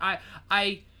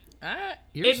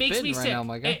makes me right sick. Now,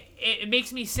 my guy. It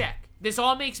makes me sick. This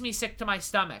all makes me sick to my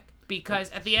stomach because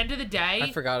at the end of the day,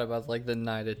 I forgot about like the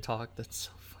knighted talk. That's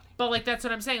so funny. But like that's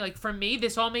what I'm saying. Like for me,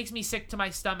 this all makes me sick to my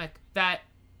stomach that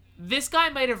this guy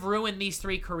might have ruined these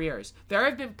 3 careers. There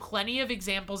have been plenty of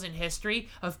examples in history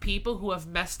of people who have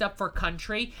messed up for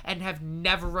country and have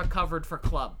never recovered for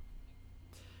club.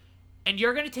 And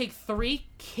you're going to take 3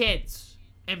 kids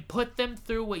and put them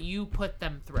through what you put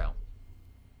them through.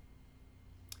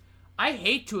 I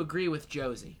hate to agree with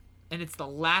Josie, and it's the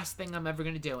last thing I'm ever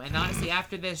going to do. And honestly,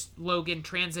 after this, Logan,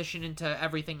 transition into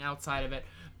everything outside of it.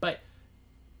 But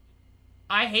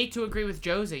I hate to agree with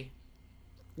Josie.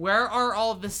 Where are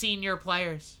all the senior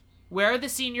players? Where are the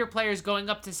senior players going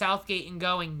up to Southgate and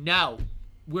going, no,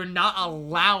 we're not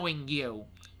allowing you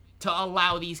to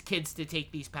allow these kids to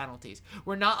take these penalties.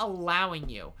 We're not allowing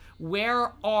you.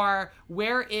 Where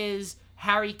is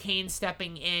Harry Kane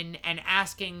stepping in and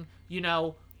asking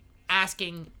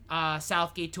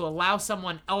Southgate to allow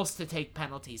someone else to take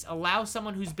penalties, allow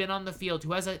someone who's been on the field,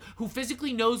 who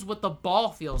physically knows what the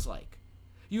ball feels like.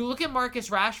 You look at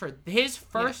Marcus Rashford, his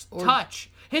first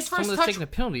touch. Someone that's taken a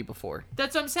penalty before.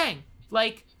 That's what I'm saying.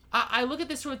 Like, I look at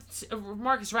this with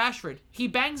Marcus Rashford. He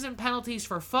bangs in penalties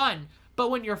for fun, but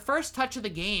when your first touch of the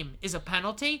game is a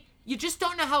penalty, you just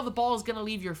don't know how the ball is going to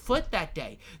leave your foot that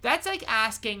day. That's like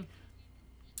asking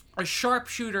a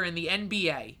sharpshooter in the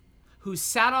NBA who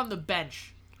sat on the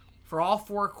bench for all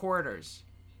 4 quarters,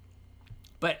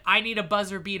 but I need a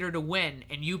buzzer beater to win,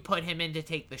 and you put him in to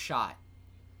take the shot.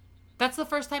 That's the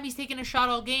first time he's taken a shot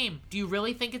all game. Do you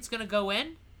really think it's going to go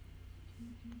in?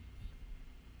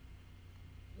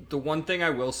 The one thing I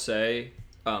will say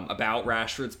about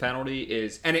Rashford's penalty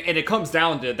is, and it comes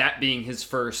down to that being his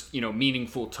first,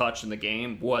 meaningful touch in the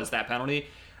game was that penalty.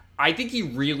 I think he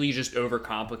really just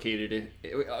overcomplicated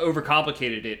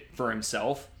it for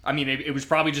himself. I mean, it was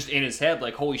probably just in his head,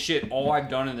 like, holy shit, all I've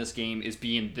done in this game is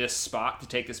be in this spot to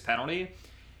take this penalty.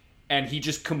 And he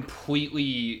just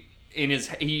completely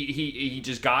he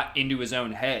just got into his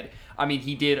own head. I mean,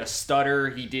 he did a stutter,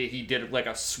 he did like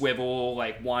a swivel,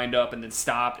 like wind up and then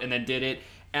stopped and then did it.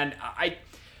 And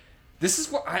this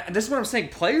is what I'm saying.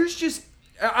 Players just,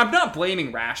 I'm not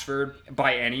blaming Rashford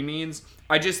by any means.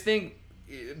 I just think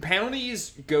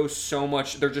penalties go so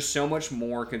much, they're just so much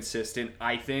more consistent.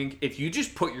 I think if you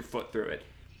just put your foot through it,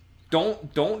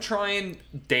 don't try and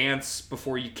dance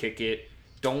before you kick it.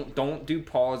 Don't do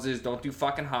pauses. Don't do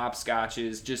fucking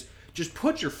hopscotches. Just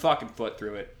put your fucking foot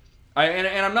through it.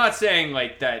 And I'm not saying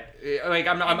like that. Like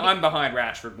I'm behind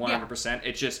Rashford 100%. Yeah.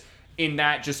 It's just in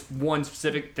that just one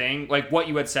specific thing, like what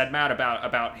you had said, Matt,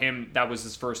 about him. That was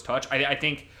his first touch. I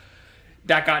think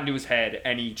that got into his head,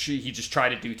 and he just tried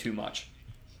to do too much.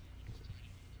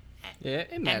 Yeah,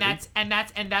 and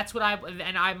that's what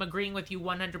I'm agreeing with you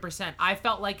 100%. I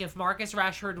felt like if Marcus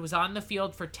Rashford was on the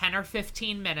field for 10 or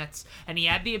 15 minutes and he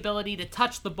had the ability to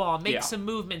touch the ball, make some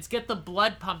movements, get the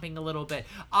blood pumping a little bit,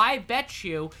 I bet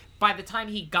you by the time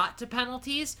he got to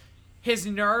penalties, his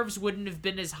nerves wouldn't have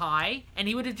been as high, and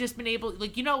he would have just been able,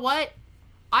 like, you know what?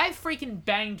 I freaking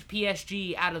banged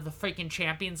PSG out of the freaking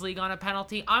Champions League on a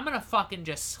penalty. I'm gonna fucking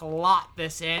just slot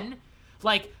this in.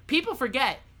 Like, people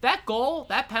forget. That goal,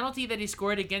 that penalty that he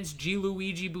scored against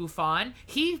Gianluigi Buffon,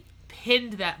 he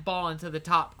pinned that ball into the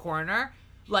top corner.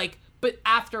 Like, but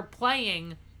after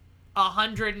playing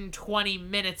 120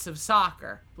 minutes of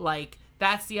soccer, like,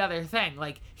 that's the other thing.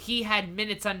 Like, he had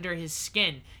minutes under his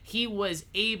skin. He was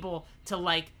able to,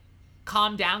 like,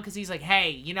 calm down because he's like,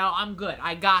 hey, I'm good.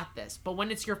 I got this. But when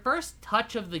it's your first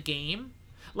touch of the game,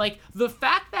 Like, the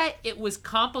fact that it was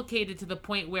complicated to the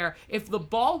point where if the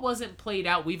ball wasn't played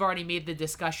out, we've already made the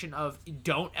discussion of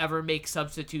don't ever make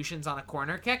substitutions on a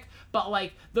corner kick. But,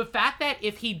 like, the fact that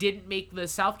if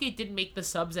Southgate didn't make the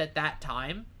subs at that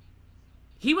time,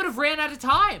 he would have ran out of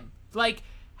time. Like,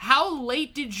 how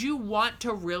late did you want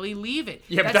to really leave it?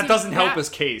 Yeah, but that doesn't help his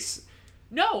case.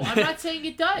 No, I'm not saying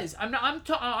it does. I'm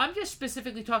just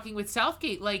specifically talking with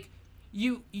Southgate. Like,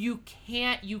 you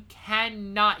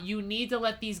cannot. You need to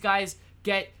let these guys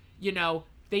get,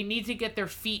 they need to get their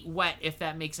feet wet, if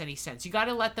that makes any sense. You got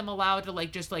to let them allow it to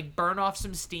just burn off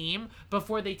some steam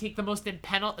before they take the most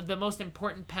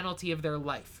important penalty of their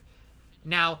life.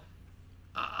 Now,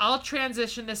 I'll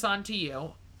transition this on to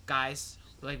you guys.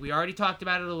 Like, we already talked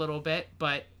about it a little bit,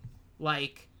 but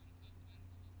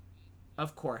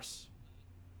of course,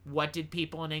 what did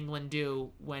people in England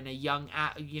do when a young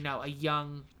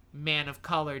man of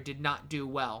color did not do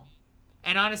well?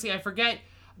 And honestly, I forget,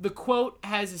 the quote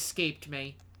has escaped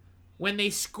me. When they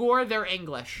score, they're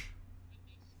English.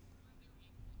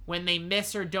 When they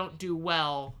miss or don't do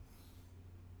well,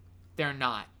 they're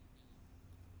not.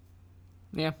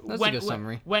 Yeah, that's a good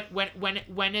summary.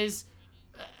 When is,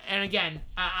 and again,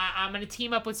 I'm going to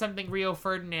team up with something Rio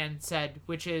Ferdinand said,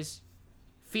 which is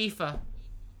FIFA,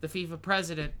 the FIFA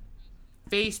president,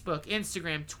 Facebook,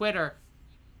 Instagram, Twitter.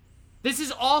 This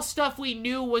is all stuff we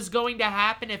knew was going to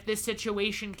happen if this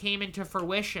situation came into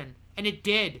fruition, and it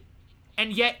did.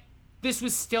 And yet, this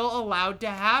was still allowed to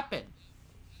happen.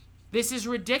 This is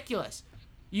ridiculous.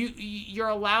 You're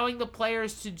allowing the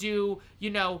players to do,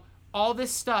 all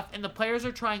this stuff, and the players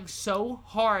are trying so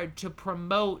hard to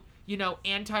promote,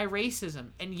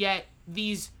 anti-racism, and yet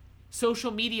these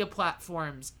social media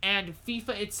platforms and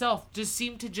FIFA itself just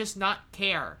seem to just not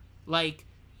care. Like,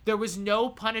 there was no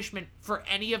punishment for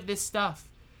any of this stuff.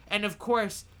 And of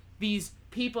course, these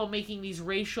people making these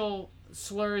racial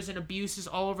slurs and abuses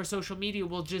all over social media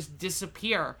will just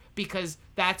disappear, because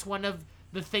that's one of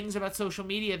the things about social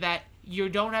media, that you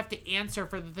don't have to answer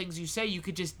for the things you say. You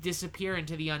could just disappear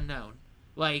into the unknown.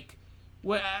 Like,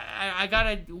 what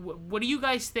do you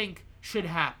guys think should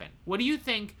happen? What do you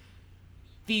think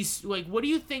what do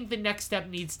you think the next step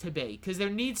needs to be? Because there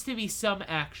needs to be some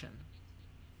action.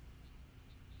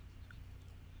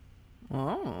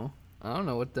 Oh, I don't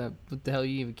know what the hell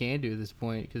you even can do at this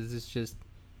point, because it's just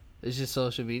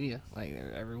social media. Like,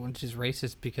 everyone's just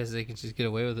racist because they can just get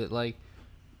away with it. Like,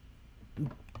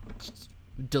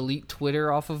 delete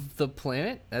Twitter off of the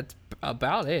planet. That's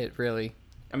about it, really.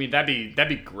 I mean, that'd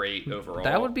be great overall.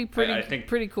 That would be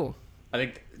pretty cool. I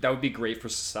think that would be great for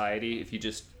society if you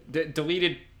just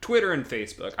deleted Twitter and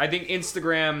Facebook. I think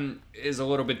Instagram is a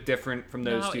little bit different from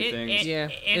those two things. Yeah,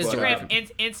 Instagram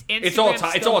it's all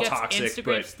toxic. Instagram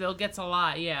but still gets a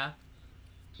lot. Yeah.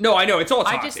 No, I know it's all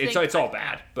toxic. It's all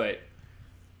bad. But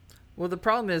the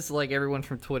problem is, like, everyone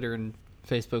from Twitter and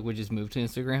Facebook would just move to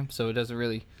Instagram, so it doesn't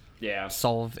really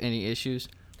solve any issues.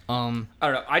 I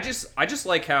don't know. I just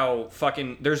like how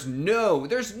fucking there's no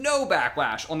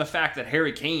backlash on the fact that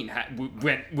Harry Kane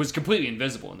was completely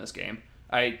invisible in this game.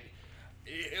 Not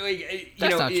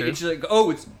true. It's like,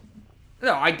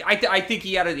 I think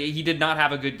he did not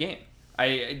have a good game.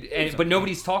 But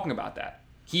nobody's talking about that.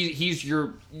 He's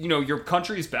your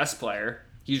country's best player.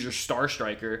 He's your star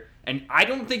striker, and I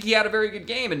don't think he had a very good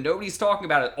game, and nobody's talking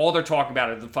about it. All they're talking about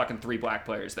are the fucking 3 black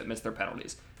players that missed their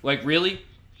penalties. Like, really?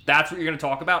 That's what you're going to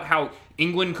talk about? How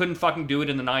England couldn't fucking do it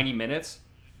in the 90 minutes?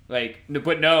 Like,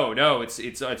 but no,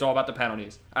 it's all about the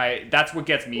penalties. That's what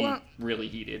gets me really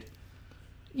heated.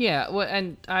 Yeah, well,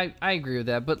 and I agree with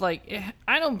that, but, like,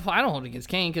 I don't hold against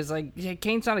Kane, because, like,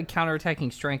 Kane's not a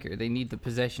counterattacking striker. They need the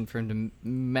possession for him to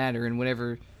matter, and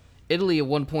whenever Italy at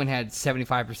one point had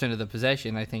 75% of the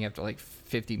possession, I think, after, like,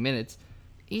 50 minutes,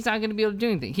 he's not going to be able to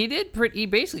do anything. He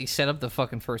basically set up the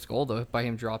fucking first goal, though, by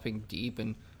him dropping deep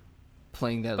and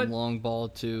playing that long ball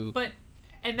to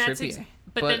Trippier.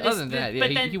 But other than that,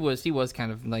 he was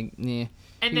kind of like, yeah.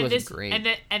 And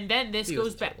then this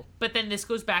goes back. But then this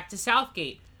goes back to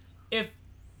Southgate.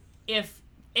 If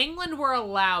England were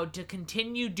allowed to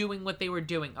continue doing what they were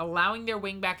doing, allowing their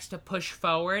wingbacks to push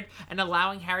forward and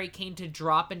allowing Harry Kane to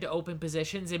drop into open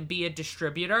positions and be a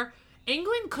distributor,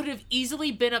 England could have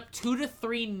easily been up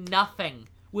 2-3-0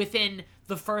 within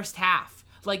the first half.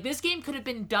 Like, this game could have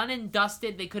been done and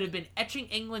dusted. They could have been etching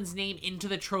England's name into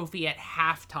the trophy at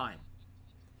halftime.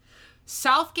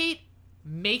 Southgate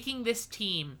making this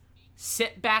team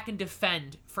sit back and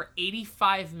defend for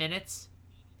 85 minutes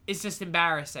is just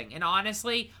embarrassing. And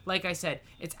honestly, like I said,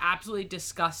 it's absolutely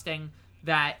disgusting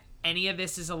that any of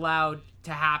this is allowed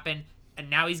to happen. and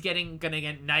now he's gonna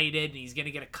get knighted, and he's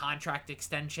gonna get a contract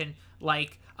extension.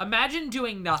 Like, imagine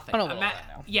doing nothing. I don't know about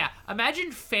that now. Yeah,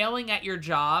 imagine failing at your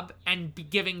job and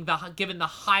given the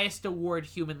highest award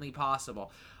humanly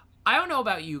possible. I don't know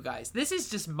about you guys. This is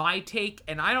just my take,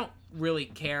 and I don't really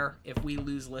care if we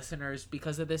lose listeners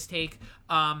because of this take.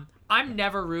 I'm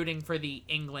never rooting for the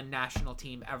England national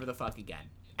team ever the fuck again.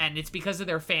 And it's because of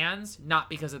their fans, not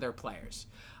because of their players.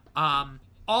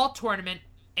 All tournament,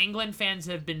 England fans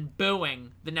have been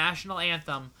booing the national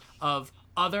anthem of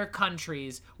other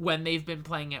countries when they've been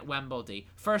playing at Wembley.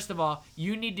 First of all,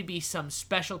 you need to be some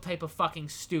special type of fucking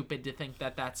stupid to think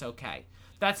that that's okay.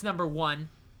 That's number one.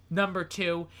 Number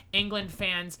two, England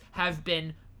fans have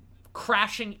been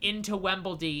crashing into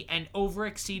Wembley and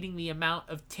over-exceeding the amount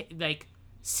of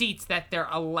seats that they're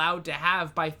allowed to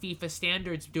have by FIFA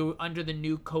standards under the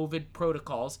new COVID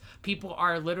protocols. People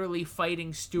are literally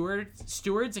fighting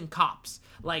stewards and cops.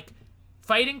 Like,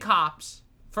 fighting cops,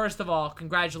 first of all,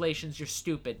 congratulations, you're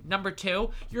stupid. Number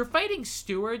two, you're fighting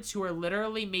stewards who are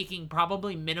literally making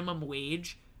probably minimum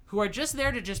wage, who are just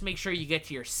there to just make sure you get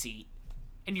to your seat.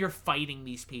 And you're fighting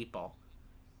these people.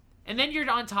 And then you're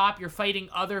on top, you're fighting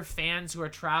other fans who are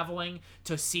traveling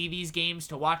to see these games,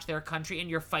 to watch their country, and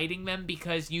you're fighting them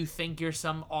because you think you're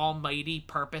some almighty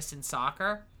purpose in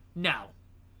soccer? No.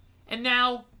 And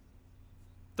now,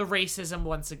 the racism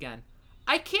once again.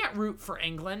 I can't root for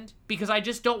England because I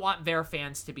just don't want their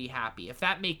fans to be happy, if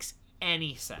that makes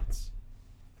any sense.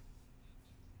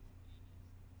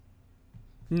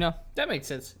 No, that makes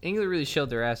sense. England really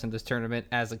showed their ass in this tournament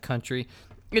as a country.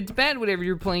 It's bad whenever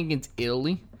you're playing against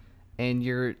Italy and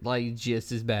you're like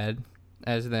just as bad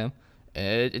as them.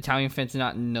 Italian fans are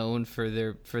not known for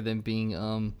them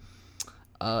being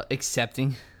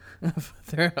accepting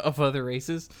of other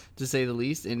races, to say the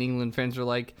least. And England fans are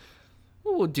like,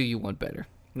 well, we'll do you one better.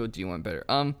 We'll do you one better.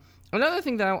 Another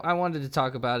thing that I wanted to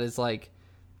talk about is, like,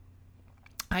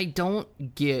 I don't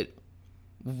get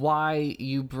why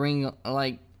you bring,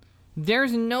 like,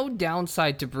 there's no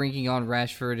downside to bringing on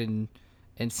Rashford and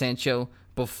Sancho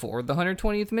before the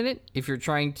 120th minute. If you're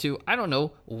trying to, I don't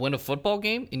know, win a football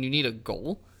game and you need a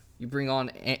goal, you bring on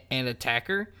an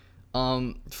attacker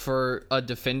for a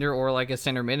defender or like a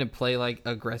center mid and play like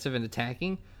aggressive and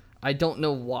attacking. I don't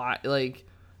know why. Like,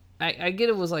 I get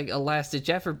it was like a last ditch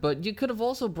effort, but you could have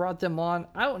also brought them on,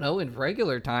 I don't know, in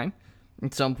regular time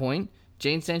at some point.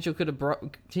 Jane Sancho could have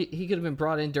been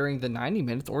brought in during the 90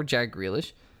 minutes, or Jack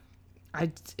Grealish.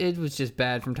 It was just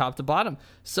bad from top to bottom.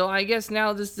 So I guess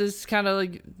now this kind of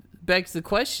like begs the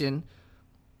question: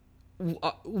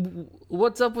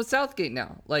 what's up with Southgate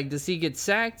now? Like, does he get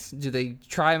sacked? Do they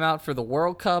try him out for the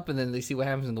World Cup and then they see what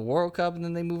happens in the World Cup and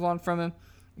then they move on from him?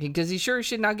 Because he sure as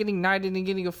shit not getting knighted and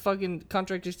getting a fucking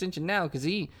contract extension now, because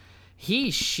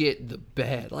he shit the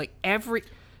bed. Like every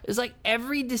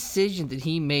decision that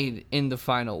he made in the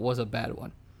final was a bad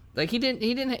one. Like, he didn't,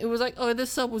 it was like, oh, this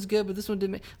sub was good, but this one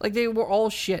didn't. Like, they were all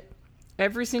shit.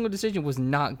 Every single decision was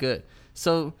not good.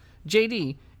 So,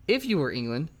 JD, if you were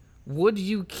England, would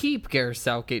you keep Gareth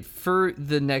Southgate for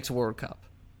the next World Cup?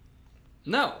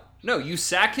 No, you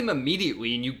sack him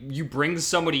immediately and you bring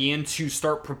somebody in to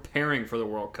start preparing for the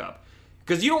World Cup.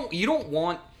 Because you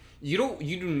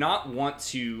do not want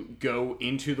to go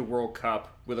into the World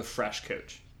Cup with a fresh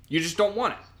coach. You just don't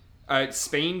want it.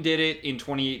 Spain did it in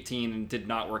 2018 and did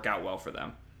not work out well for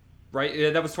them,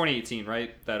 right? That was 2018,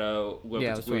 right? That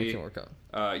yeah, it was 2018 World Cup.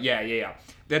 Yeah.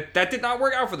 That did not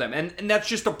work out for them, and that's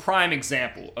just a prime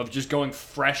example of just going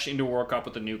fresh into a World Cup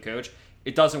with a new coach.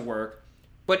 It doesn't work.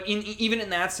 But even in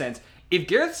that sense, if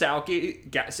Gareth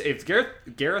Southgate gets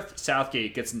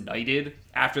knighted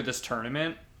after this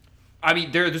tournament, I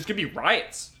mean, there's gonna be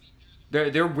riots.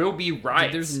 There will be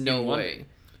riots. There's no way.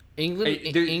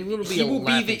 England will be a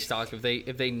laughing stock if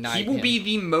they knight him. He will be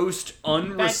the most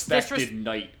unrespected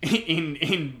knight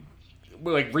in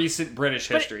like recent British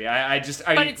history.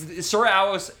 Sir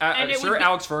Alex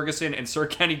Ferguson and Sir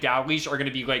Kenny Dalglish are going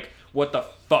to be like, what the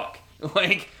fuck?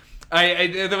 Like,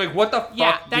 they're like, what the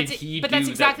fuck did he do? That's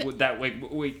exactly that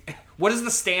wait, what is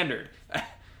the standard?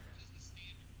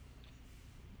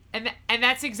 And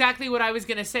that's exactly what I was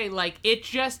going to say. Like, it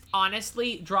just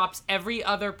honestly drops every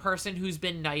other person who's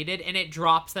been knighted, and it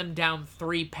drops them down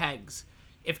 3 pegs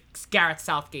if Gareth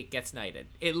Southgate gets knighted.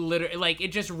 It literally, like,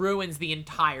 it just ruins the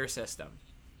entire system.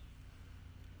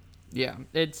 Yeah,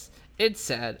 it's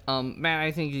sad. Matt,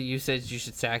 I think you said you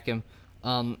should sack him.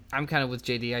 I'm kind of with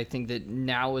JD. I think that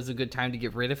now is a good time to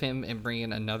get rid of him and bring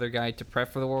in another guy to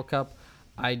prep for the World Cup.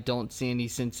 I don't see any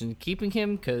sense in keeping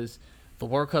him because the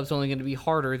World Cup's only going to be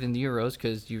harder than the Euros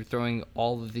because you're throwing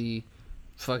all of the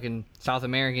fucking South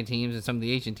American teams and some of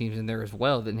the Asian teams in there as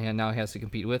well that now he has to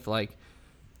compete with. Like,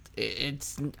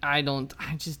 I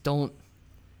just don't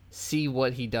see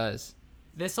what he does.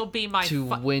 This will be my to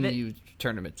win you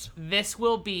tournaments. This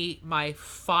will be my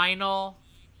final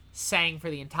saying for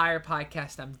the entire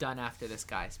podcast. I'm done after this,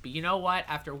 guys. But you know what?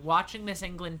 After watching this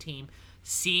England team,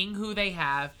 seeing who they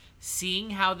have,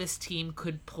 seeing how this team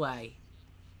could play.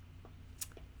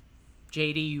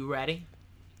 JD, you ready?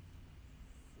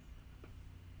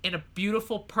 In a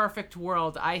beautiful, perfect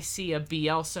world, I see a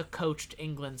Bielsa-coached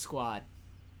England squad.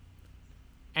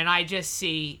 And I just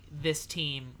see this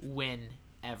team win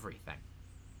everything.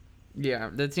 Yeah,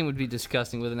 that team would be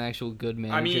disgusting with an actual good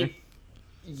manager. I mean,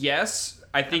 yes,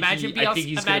 I think he's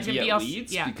going to be at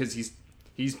Leeds because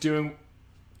he's doing.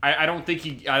 I don't think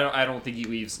he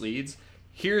leaves Leeds.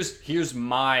 Here's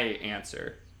my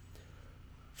answer.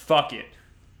 Fuck it,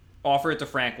 offer it to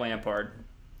Frank Lampard.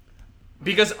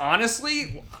 Because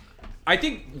honestly, I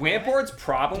think Lampard's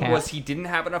problem was he didn't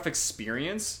have enough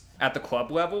experience at the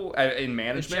club level in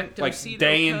management, like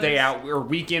day in, day out, or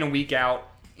week in and week out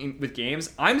with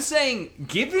games. I'm saying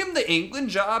give him the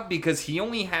England job because he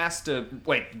only has to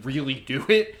really do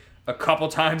it a couple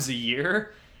times a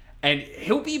year, and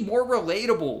he'll be more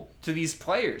relatable to these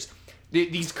players.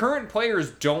 These current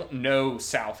players don't know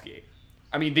Southgate.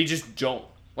 I mean, they just don't.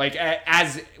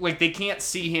 They can't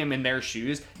see him in their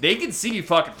shoes. They can see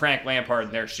fucking Frank Lampard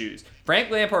in their shoes. Frank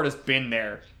Lampard has been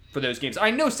there for those games. I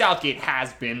know Southgate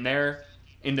has been there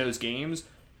in those games,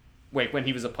 when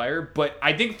he was a player, but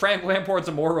I think Frank Lampard's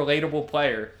a more relatable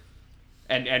player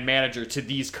and manager to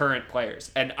these current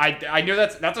players. And I know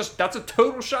that's a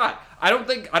total shot. I don't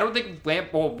think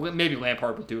maybe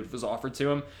Lampard would do it if it was offered to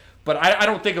him, but I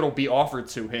don't think it'll be offered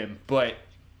to him. But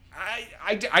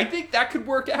I think that could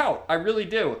work out. I really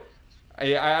do.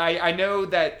 I know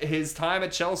that his time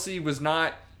at Chelsea was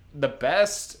not the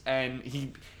best, and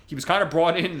he was kind of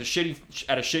brought into a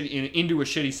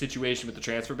shitty situation with the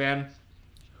transfer ban.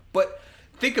 But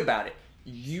think about it.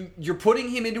 You're putting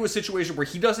him into a situation where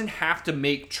he doesn't have to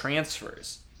make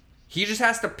transfers. He just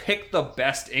has to pick the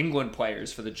best England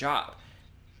players for the job.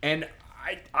 And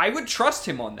I would trust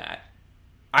him on that.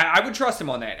 I would trust him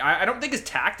on that. I don't think his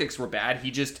tactics were bad.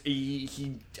 He just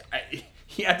he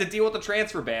had to deal with the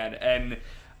transfer ban, and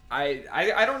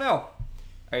I don't know.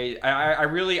 I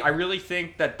really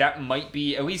think that might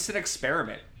be at least an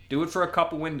experiment. Do it for a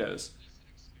couple windows.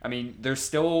 I mean, there's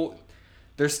still.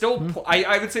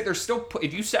 I would say there's still.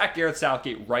 If you sack Gareth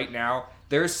Southgate right now,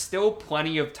 there's still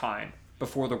plenty of time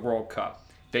before the World Cup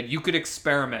that you could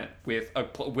experiment with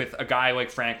a guy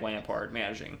like Frank Lampard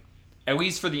managing, at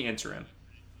least for the interim.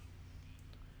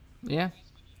 Yeah.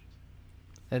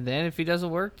 And then if he doesn't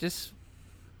work, just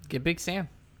get Big Sam.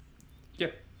 Yeah.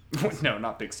 No,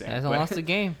 not Big Sam. Hasn't lost a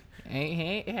game.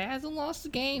 He hasn't lost a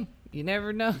game. You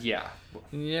never know. Yeah.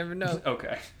 You never know.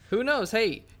 Okay. Who knows?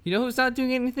 Hey, you know who's not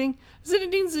doing anything?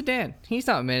 Zinedine Zidane. He's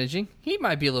not managing. He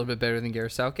might be a little bit better than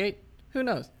Gareth Southgate. Who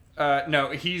knows? No,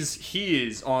 he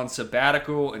is on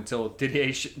sabbatical until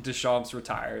Didier Deschamps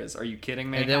retires. Are you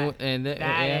kidding me?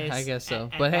 I guess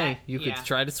so. But hey, you could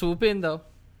try to swoop in though.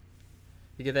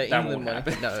 You get that England money.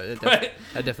 Happen. No, that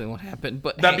definitely won't happen.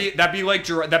 But that'd be like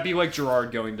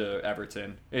Gerrard going to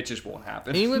Everton. It just won't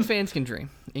happen. England fans can dream.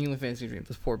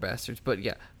 Those poor bastards. But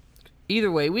yeah,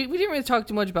 either way, we didn't really talk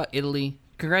too much about Italy.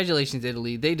 Congratulations,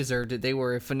 Italy. They deserved it. They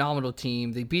were a phenomenal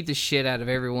team. They beat the shit out of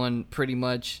everyone pretty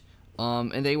much.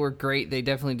 And they were great. They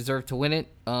definitely deserved to win it.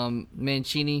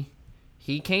 Mancini,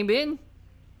 he came in.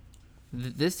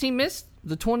 This team missed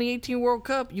the 2018 World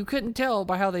Cup. You couldn't tell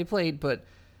by how they played, but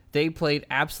they played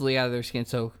absolutely out of their skin.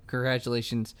 So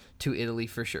congratulations to Italy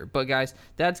for sure. But guys,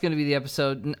 that's going to be the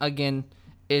episode. And again,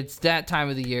 it's that time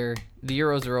of the year. The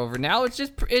Euros are over. Now it's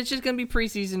just going to be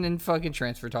preseason and fucking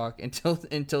transfer talk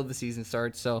until the season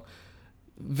starts. So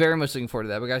very much looking forward to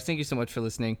that. But guys, thank you so much for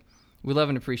listening. We love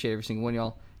and appreciate every single one of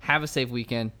y'all. Have a safe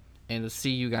weekend, and we'll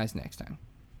see you guys next time.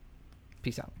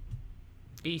 Peace out.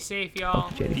 Be safe, y'all.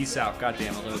 Peace out.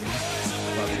 Goddamn it, Logan.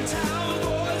 Love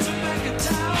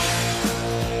you.